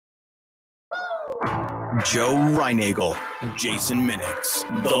Joe Reinagel, Jason Minix,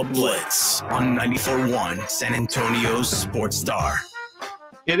 The Blitz on 94.1 San Antonio's Sports Star.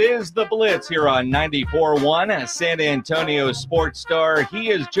 It is The Blitz here on 94.1 San Antonio Sports Star. He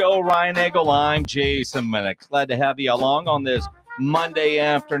is Joe Reinagel. I'm Jason Minix. Glad to have you along on this Monday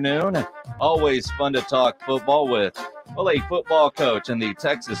afternoon. Always fun to talk football with, well, a football coach and the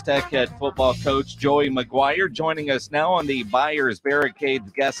Texas Tech head football coach, Joey McGuire, joining us now on the Buyers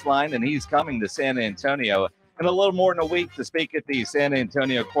Barricades guest line, and he's coming to San Antonio in a little more than a week to speak at the San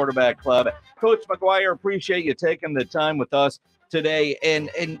Antonio Quarterback Club. Coach McGuire, appreciate you taking the time with us today. And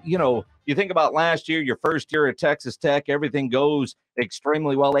you know, you think about last year, your first year at Texas Tech, everything goes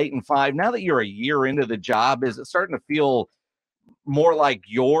extremely well, 8-5. Now that you're a year into the job, is it starting to feel more like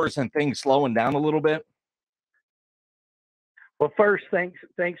yours and things slowing down a little bit? Well, first, thanks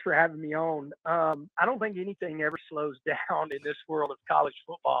for having me on. I don't think anything ever slows down in this world of college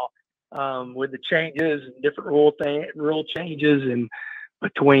football, with the changes and different rule changes and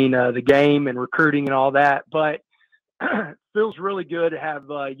between the game and recruiting and all that. But it feels really good to have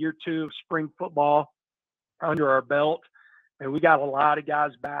year two of spring football under our belt, and we got a lot of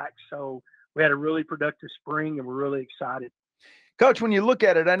guys back. So we had a really productive spring, and we're really excited. Coach, when you look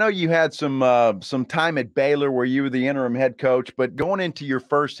at it, I know you had some time at Baylor where you were the interim head coach, but going into your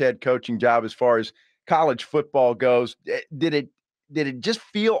first head coaching job as far as college football goes, did it just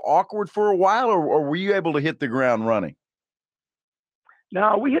feel awkward for a while, or were you able to hit the ground running?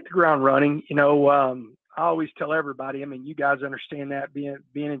 No, we hit the ground running. You know, I always tell everybody, I mean, you guys understand that being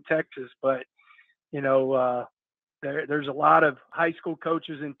in Texas, but, you know, there's a lot of high school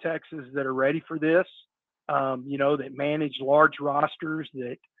coaches in Texas that are ready for this. You know, that manage large rosters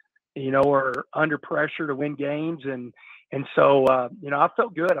that, you know, are under pressure to win games. And so, you know, I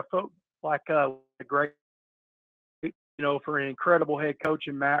felt good. I felt like a great, you know, for an incredible head coach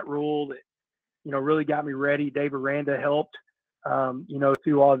in Matt Rule that, you know, really got me ready. Dave Aranda helped, you know,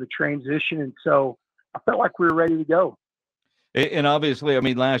 through all the transition. And so I felt like we were ready to go. And obviously, I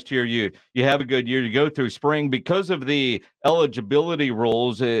mean, last year you have a good year. You go through spring because of the eligibility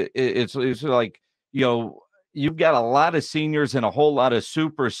rules. It's like, you know, you've got a lot of seniors and a whole lot of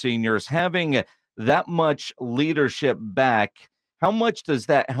super seniors. Having that much leadership back, how much does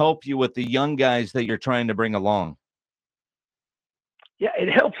that help you with the young guys that you're trying to bring along? Yeah,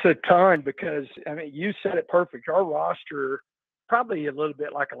 it helps a ton because, I mean, you said it perfect. Our roster, probably a little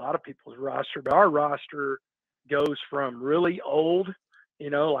bit like a lot of people's roster, but our roster goes from really old, you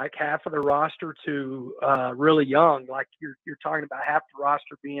know, like half of the roster, to really young. Like you're talking about half the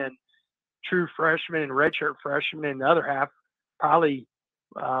roster being true freshmen and redshirt freshmen, and the other half probably,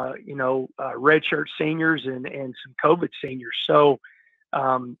 you know, redshirt seniors and some COVID seniors. So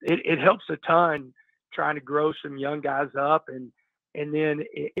it helps a ton trying to grow some young guys up, and then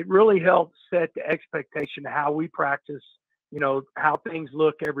it really helps set the expectation of how we practice, you know, how things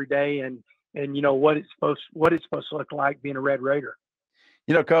look every day, and you know what it's supposed to look like being a Red Raider.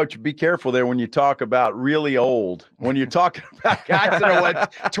 You know, Coach, be careful there when you talk about really old. When you're talking about guys that are,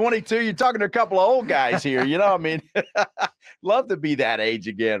 what, 22, you're talking to a couple of old guys here. You know, I mean, love to be that age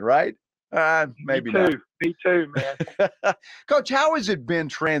again, right? Maybe not. Me too, man. Coach, how has it been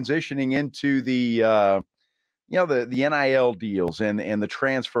transitioning into the, you know, the NIL deals and the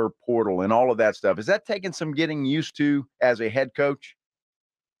transfer portal and all of that stuff? Is that taking some getting used to as a head coach?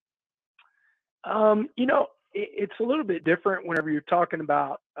 You know, it's a little bit different whenever you're talking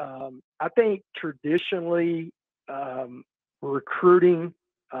about, I think traditionally recruiting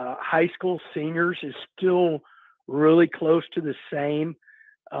high school seniors is still really close to the same.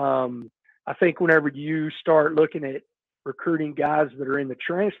 I think whenever you start looking at recruiting guys that are in the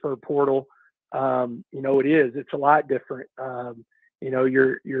transfer portal, you know, it's a lot different. You know,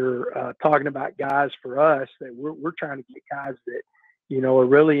 you're talking about guys for us that we're trying to get guys that, you know, are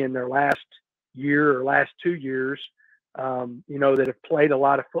really in their last year or last 2 years, you know, that have played a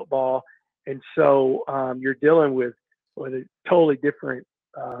lot of football. And so you're dealing with a totally different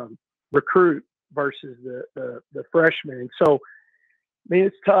recruit versus the freshman. And so, I mean,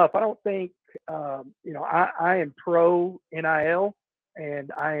 it's tough. I don't think, you know, I am pro NIL and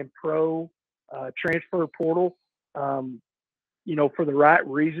I am pro transfer portal, you know, for the right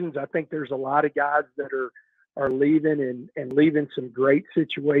reasons. I think there's a lot of guys that are leaving and leaving some great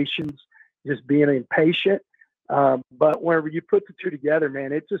situations, just being impatient. But whenever you put the two together,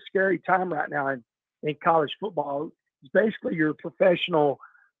 man, it's a scary time right now in college football. It's basically your professional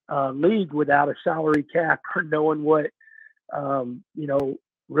league without a salary cap or knowing what, you know,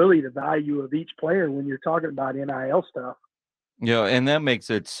 really the value of each player when you're talking about NIL stuff. Yeah, and that makes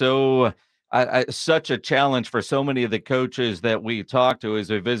it so such a challenge for so many of the coaches that we talk to as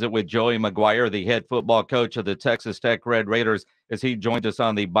we visit with Joey McGuire, the head football coach of the Texas Tech Red Raiders, as he joins us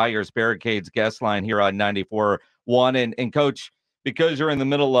on the Buyers Barricades guest line here on 94.1. And Coach, because you're in the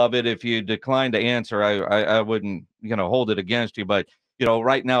middle of it, if you decline to answer, I wouldn't, hold it against you. But,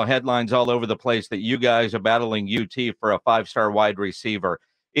 right now, headlines all over the place that you guys are battling UT for a 5-star wide receiver.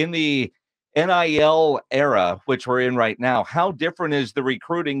 In the NIL era, which we're in right now, how different is the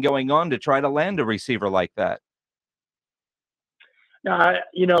recruiting going on to try to land a receiver like that? Now,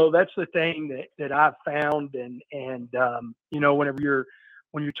 that's the thing that I've found, and when you're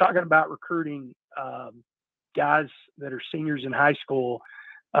talking about recruiting guys that are seniors in high school,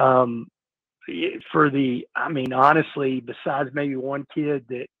 honestly, besides maybe one kid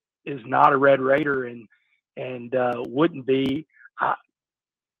that is not a Red Raider and wouldn't be, I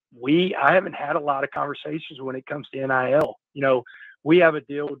haven't had a lot of conversations when it comes to NIL. We have a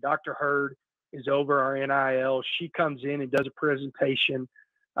deal with Dr. Hurd is over our NIL. She comes in and does a presentation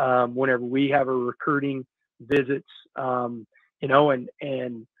whenever we have a recruiting visits. I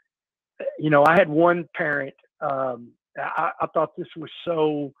had one parent. I thought this was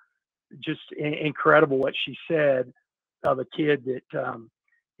so just incredible what she said of a kid that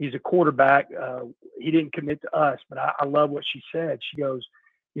he's a quarterback. He didn't commit to us, but I love what she said. She goes,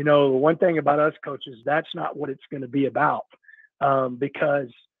 the one thing about us coaches, that's not what it's going to be about. Because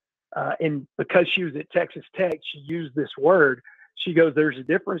she was at Texas Tech, she used this word. She goes, there's a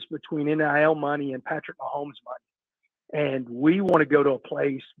difference between NIL money and Patrick Mahomes money. And we want to go to a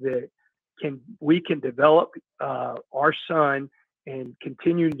place that we can develop our son and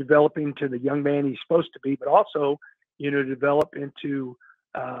continue to develop into the young man he's supposed to be, but also, develop into,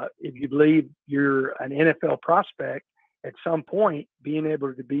 if you believe you're an NFL prospect, at some point being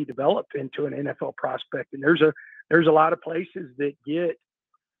able to be developed into an NFL prospect. And there's a lot of places that get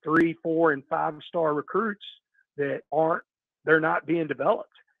 3, 4, and 5-star recruits that they're not being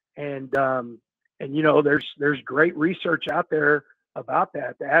developed. And there's great research out there about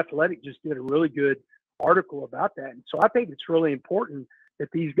that. The Athletic just did a really good article about that. And so I think it's really important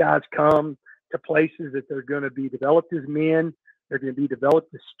that these guys come to places that they're going to be developed as men. They're going to be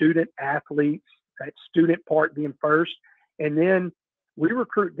developed as student athletes, that student part being first. And then we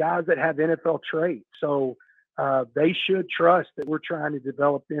recruit guys that have NFL traits. So they should trust that we're trying to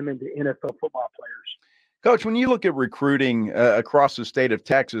develop them into NFL football players. Coach, when you look at recruiting across the state of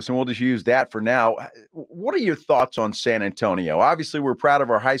Texas, and we'll just use that for now, what are your thoughts on San Antonio? Obviously, we're proud of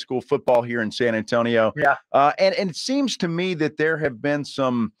our high school football here in San Antonio. Yeah. And it seems to me that there have been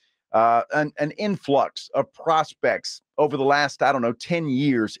some an influx of prospects over the last, 10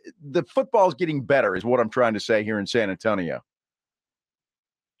 years. The football is getting better is what I'm trying to say here in San Antonio.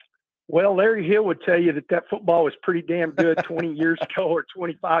 Well, Larry Hill would tell you that football was pretty damn good 20 years ago or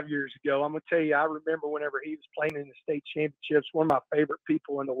 25 years ago. I'm going to tell you, I remember whenever he was playing in the state championships, one of my favorite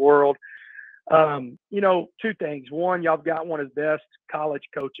people in the world. Two things. One, y'all got one of the best college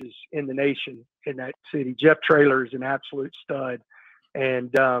coaches in the nation in that city. Jeff Traylor is an absolute stud.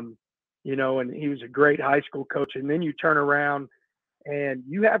 And, and he was a great high school coach. And then you turn around and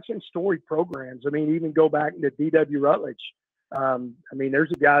you have some storied programs. Even go back to D.W. Rutledge.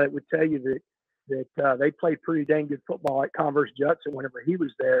 There's a guy that would tell you that they played pretty dang good football at Converse Judson whenever he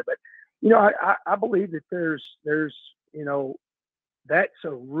was there. But, I believe that there's that's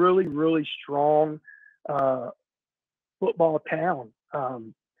a really, really strong football town,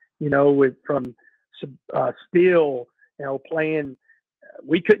 from Steele, playing.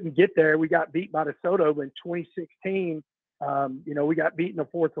 We couldn't get there. We got beat by DeSoto in 2016. We got beat in the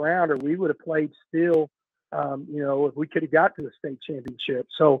 4th round, or we would have played Steele. If we could have got to the state championship.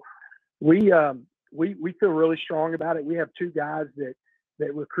 So we feel really strong about it. We have 2 guys that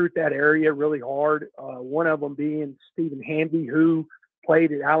recruit that area really hard. One of them being Stephen Handy, who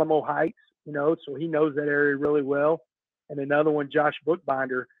played at Alamo Heights, so he knows that area really well. And another one, Josh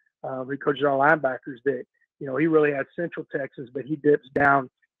Bookbinder, who coaches our linebackers, that, he really has Central Texas, but he dips down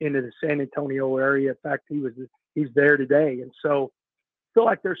into the San Antonio area. In fact, he's there today. And so I feel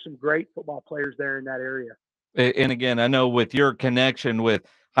like there's some great football players there in that area. And again, I know with your connection with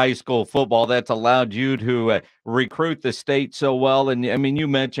high school football, that's allowed you to recruit the state so well. And you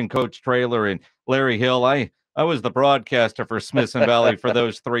mentioned Coach Traylor and Larry Hill. I was the broadcaster for Smithson Valley for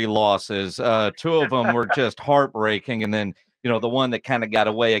those 3 losses. 2 of them were just heartbreaking. And then, the one that kind of got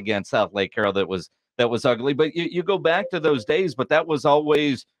away against South Lake Carroll that was ugly. But you go back to those days, but that was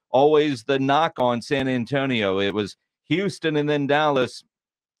always the knock on San Antonio. It was Houston and then Dallas,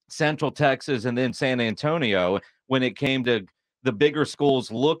 Central Texas, and then San Antonio when it came to the bigger schools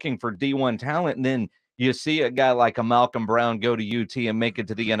looking for D1 talent. And then you see a guy like a Malcolm Brown go to UT and make it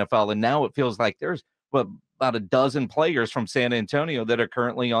to the NFL, and now it feels like there's about a dozen players from San Antonio that are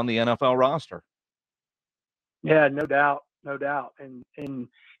currently on the NFL roster. Yeah, no doubt, no doubt, and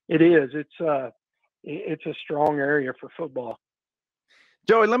it is. It's a strong area for football.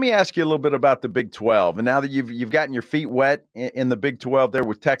 Joey, let me ask you a little bit about the Big 12. And now that you've gotten your feet wet in the Big 12 there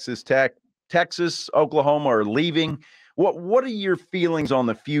with Texas Tech, Texas, Oklahoma are leaving. What are your feelings on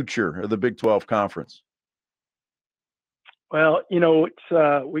the future of the Big 12 conference? Well,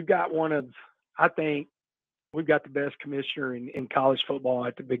 it's I think we've got the best commissioner in college football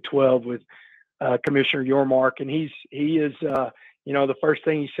at the Big 12 with Commissioner Yormark, and he is the first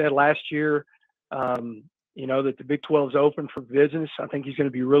thing he said last year, that the Big 12 is open for business. I think he's going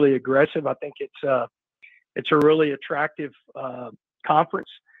to be really aggressive. I think it's a really attractive conference,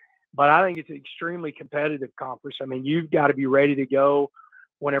 but I think it's an extremely competitive conference. I mean, you've got to be ready to go.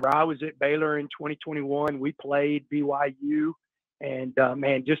 Whenever I was at Baylor in 2021, we played BYU, and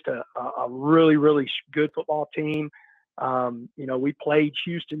man, just a really, really good football team. We played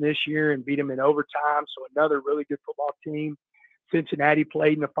Houston this year and beat them in overtime, so another really good football team. Cincinnati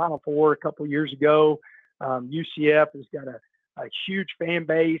played in the Final Four a couple years ago. UCF has got a huge fan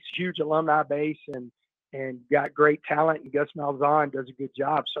base, huge alumni base, and got great talent. And Gus Malzahn does a good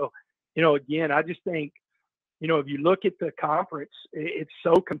job. So, again, I just think, if you look at the conference, it's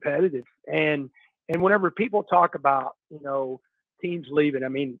so competitive. And whenever people talk about, teams leaving, I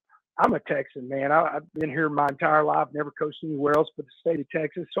mean, I'm a Texan, man. I've been here my entire life, never coached anywhere else but the state of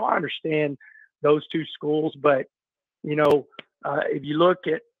Texas. So I understand those two schools. But, if you look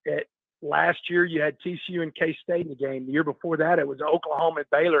at last year, you had TCU and K-State in the game. The year before that, it was Oklahoma and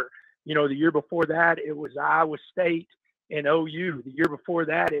Baylor. The year before that, it was Iowa State and OU. The year before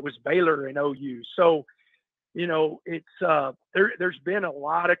that, it was Baylor and OU. So, it's there's been a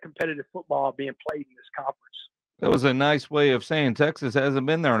lot of competitive football being played in this conference. That was a nice way of saying Texas hasn't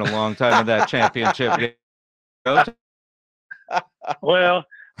been there in a long time in that championship game. Well,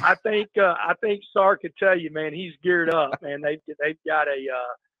 I think Sark could tell you, man, he's geared up, man. They've got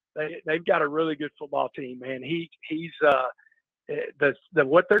a really good football team, man. He's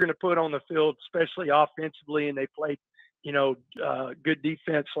what they're going to put on the field, especially offensively, and they played, good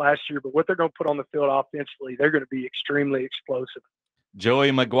defense last year, but what they're going to put on the field offensively, they're going to be extremely explosive.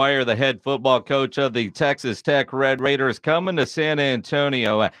 Joey McGuire, the head football coach of the Texas Tech Red Raiders, coming to San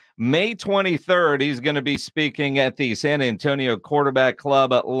Antonio. May 23rd, he's going to be speaking at the San Antonio Quarterback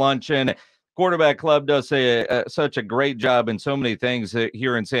Club at luncheon. Quarterback Club does such a great job in so many things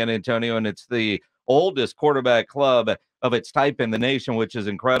here in San Antonio, and it's the oldest quarterback club of its type in the nation, which is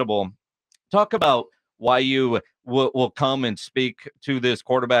incredible. Talk about why you will come and speak to this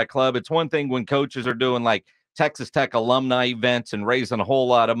quarterback club. It's one thing when coaches are doing like Texas Tech alumni events and raising a whole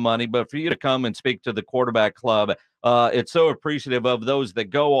lot of money, but for you to come and speak to the quarterback club, it's so appreciative of those that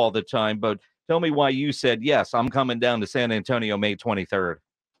go all the time. But tell me why you said, yes, I'm coming down to San Antonio May 23rd.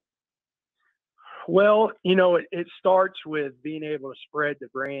 Well, it starts with being able to spread the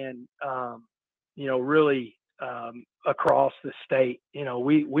brand, really across the state.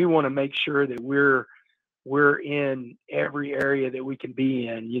 We want to make sure that we're in every area that we can be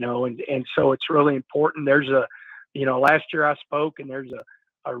in, and so it's really important. There's last year I spoke, and there's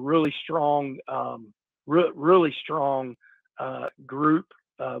a really strong, group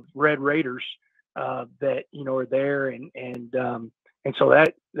of Red Raiders that are there, and so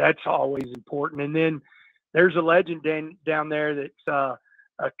that's always important. And then there's a legend down there that's a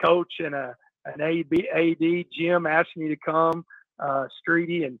coach and an AD. Jim asked me to come,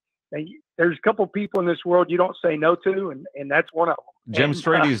 Streety, and there's a couple people in this world you don't say no to, and that's one of them. Jim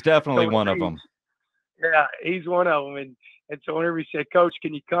Streety is definitely one of them. Yeah, he's one of them. And so whenever he said, "Coach,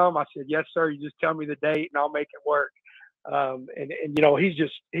 can you come?" I said, "Yes, sir. You just tell me the date, and I'll make it work."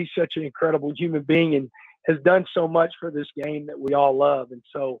 He's such an incredible human being and has done so much for this game that we all love. And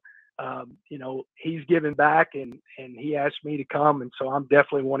so, he's giving back, and he asked me to come, and so I'm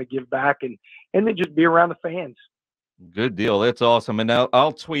definitely want to give back and then just be around the fans. Good deal. That's awesome. And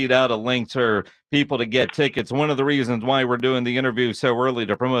I'll tweet out a link for people to get tickets. One of the reasons why we're doing the interview so early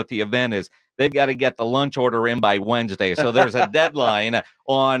to promote the event is they've got to get the lunch order in by Wednesday. So there's a deadline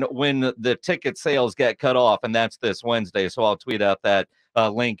on when the ticket sales get cut off, and that's this Wednesday. So I'll tweet out that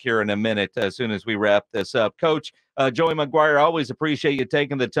link here in a minute as soon as we wrap this up. Coach, Joey McGuire, always appreciate you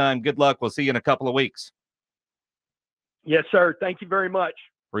taking the time. Good luck. We'll see you in a couple of weeks. Yes, sir. Thank you very much.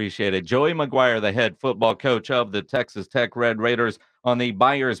 Appreciate it. Joey McGuire, the head football coach of the Texas Tech Red Raiders, on the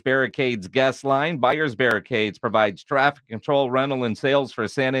Buyers Barricades guest line. Buyers Barricades provides traffic control, rental, and sales for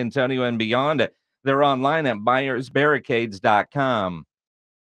San Antonio and beyond. They're online at buyersbarricades.com.